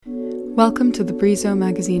Welcome to the Brizo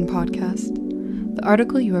Magazine podcast. The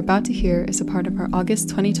article you are about to hear is a part of our August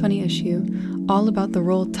 2020 issue, all about the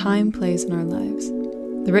role time plays in our lives.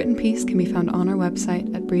 The written piece can be found on our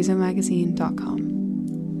website at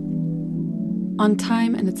brizomagazine.com. On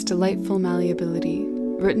Time and Its Delightful Malleability,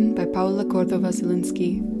 written by Paula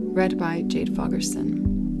Cordova-Zielinski, read by Jade Fogerston.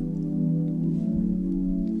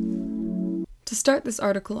 To start this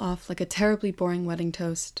article off like a terribly boring wedding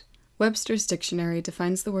toast, Webster's dictionary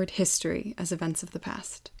defines the word history as events of the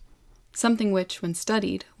past. Something which, when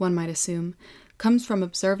studied, one might assume, comes from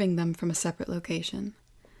observing them from a separate location.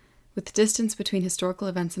 With the distance between historical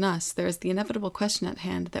events and us, there is the inevitable question at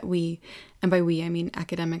hand that we, and by we I mean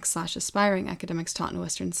academics/aspiring academics taught in a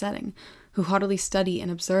Western setting, who haughtily study and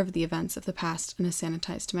observe the events of the past in a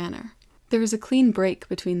sanitized manner. There is a clean break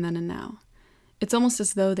between then and now. It's almost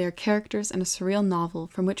as though they are characters in a surreal novel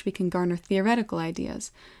from which we can garner theoretical ideas,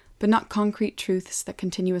 but not concrete truths that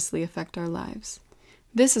continuously affect our lives.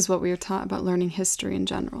 This is what we are taught about learning history in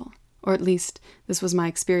general, or at least this was my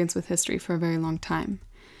experience with history for a very long time.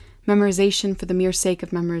 Memorization for the mere sake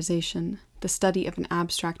of memorization, the study of an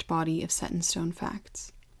abstract body of set-in-stone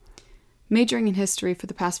facts. Majoring in history for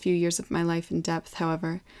the past few years of my life in depth,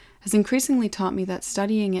 however, has increasingly taught me that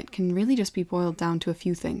studying it can really just be boiled down to a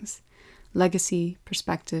few things: legacy,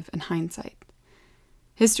 perspective, and hindsight.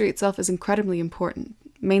 History itself is incredibly important,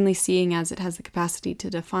 mainly seeing as it has the capacity to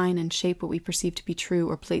define and shape what we perceive to be true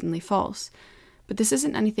or blatantly false. But this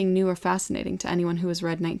isn't anything new or fascinating to anyone who has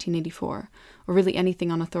read 1984, or really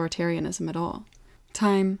anything on authoritarianism at all.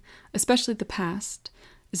 Time, especially the past,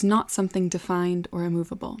 is not something defined or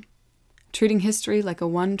immovable. Treating history like a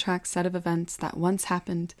one-track set of events that once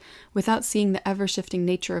happened, without seeing the ever-shifting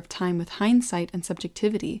nature of time with hindsight and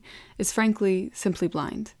subjectivity, is frankly simply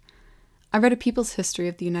blind. I read a People's History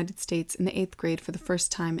of the United States in the 8th grade for the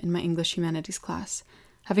first time in my English Humanities class,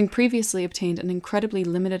 having previously obtained an incredibly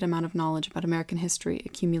limited amount of knowledge about American history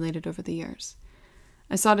accumulated over the years.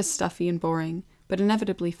 I saw it as stuffy and boring, but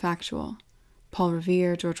inevitably factual. Paul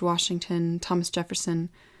Revere, George Washington, Thomas Jefferson,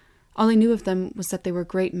 all I knew of them was that they were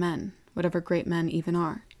great men, whatever great men even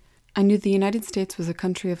are. I knew the United States was a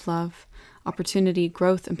country of love, opportunity,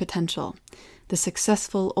 growth, and potential, the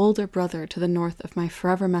successful older brother to the north of my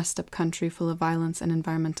forever messed up country full of violence and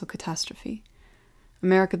environmental catastrophe.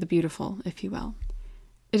 America the Beautiful, if you will.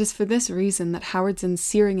 It is for this reason that Howard Zinn's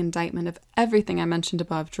searing indictment of everything I mentioned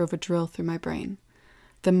above drove a drill through my brain.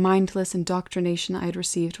 The mindless indoctrination I had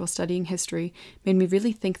received while studying history made me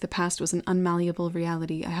really think the past was an unmalleable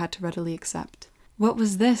reality I had to readily accept. What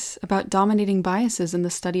was this about dominating biases in the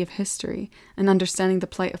study of history and understanding the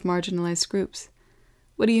plight of marginalized groups?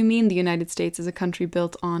 What do you mean the United States is a country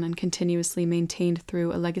built on and continuously maintained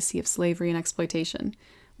through a legacy of slavery and exploitation?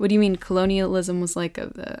 What do you mean colonialism was like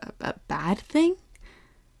a bad thing?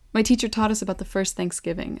 My teacher taught us about the first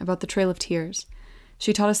Thanksgiving, about the Trail of Tears.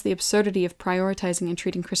 She taught us the absurdity of prioritizing and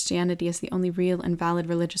treating Christianity as the only real and valid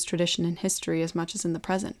religious tradition in history as much as in the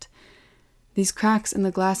present. These cracks in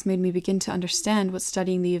the glass made me begin to understand what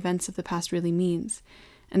studying the events of the past really means,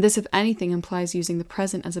 and this, if anything, implies using the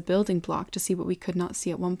present as a building block to see what we could not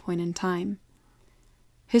see at one point in time.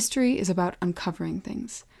 History is about uncovering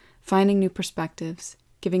things, finding new perspectives,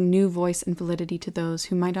 giving new voice and validity to those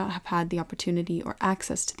who might not have had the opportunity or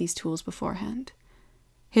access to these tools beforehand.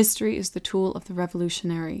 History is the tool of the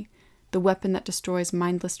revolutionary, the weapon that destroys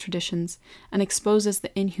mindless traditions and exposes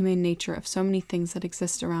the inhumane nature of so many things that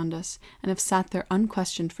exist around us and have sat there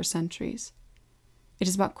unquestioned for centuries. It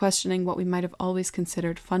is about questioning what we might have always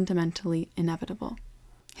considered fundamentally inevitable.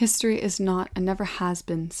 History is not and never has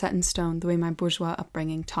been set in stone the way my bourgeois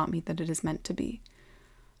upbringing taught me that it is meant to be.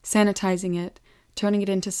 Sanitizing it, turning it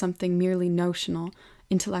into something merely notional,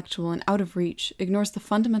 intellectual, and out of reach ignores the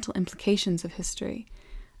fundamental implications of history,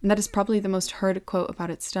 and that is probably the most heard quote about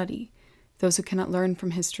its study: those who cannot learn from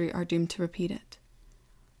history are doomed to repeat it.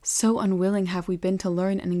 So unwilling have we been to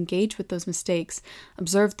learn and engage with those mistakes,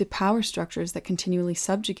 observe the power structures that continually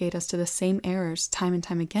subjugate us to the same errors time and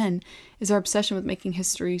time again, is our obsession with making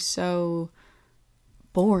history so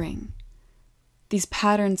boring. These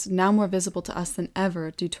patterns, now more visible to us than ever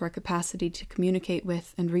due to our capacity to communicate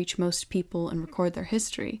with and reach most people and record their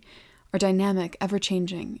history, are dynamic,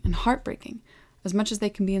 ever-changing, and heartbreaking, as much as they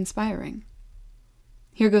can be inspiring.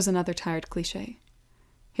 Here goes another tired cliché.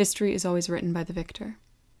 History is always written by the victor.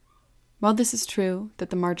 While this is true,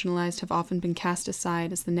 that the marginalized have often been cast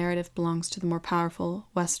aside as the narrative belongs to the more powerful,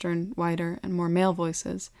 Western, whiter, and more male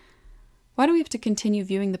voices, why do we have to continue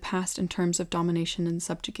viewing the past in terms of domination and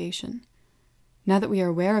subjugation? Now that we are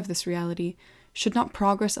aware of this reality, should not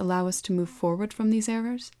progress allow us to move forward from these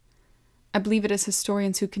errors? I believe it is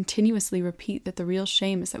historians who continuously repeat that the real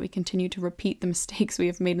shame is that we continue to repeat the mistakes we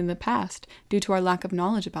have made in the past due to our lack of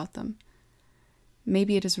knowledge about them.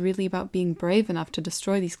 Maybe it is really about being brave enough to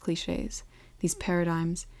destroy these cliches, these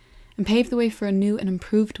paradigms, and pave the way for a new and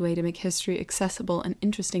improved way to make history accessible and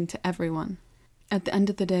interesting to everyone. At the end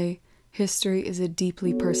of the day, history is a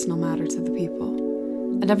deeply personal matter to the people,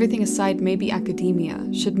 and everything aside maybe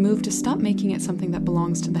academia should move to stop making it something that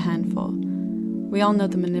belongs to the handful. We all know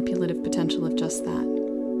the manipulative potential of just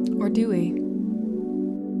that. Or do we?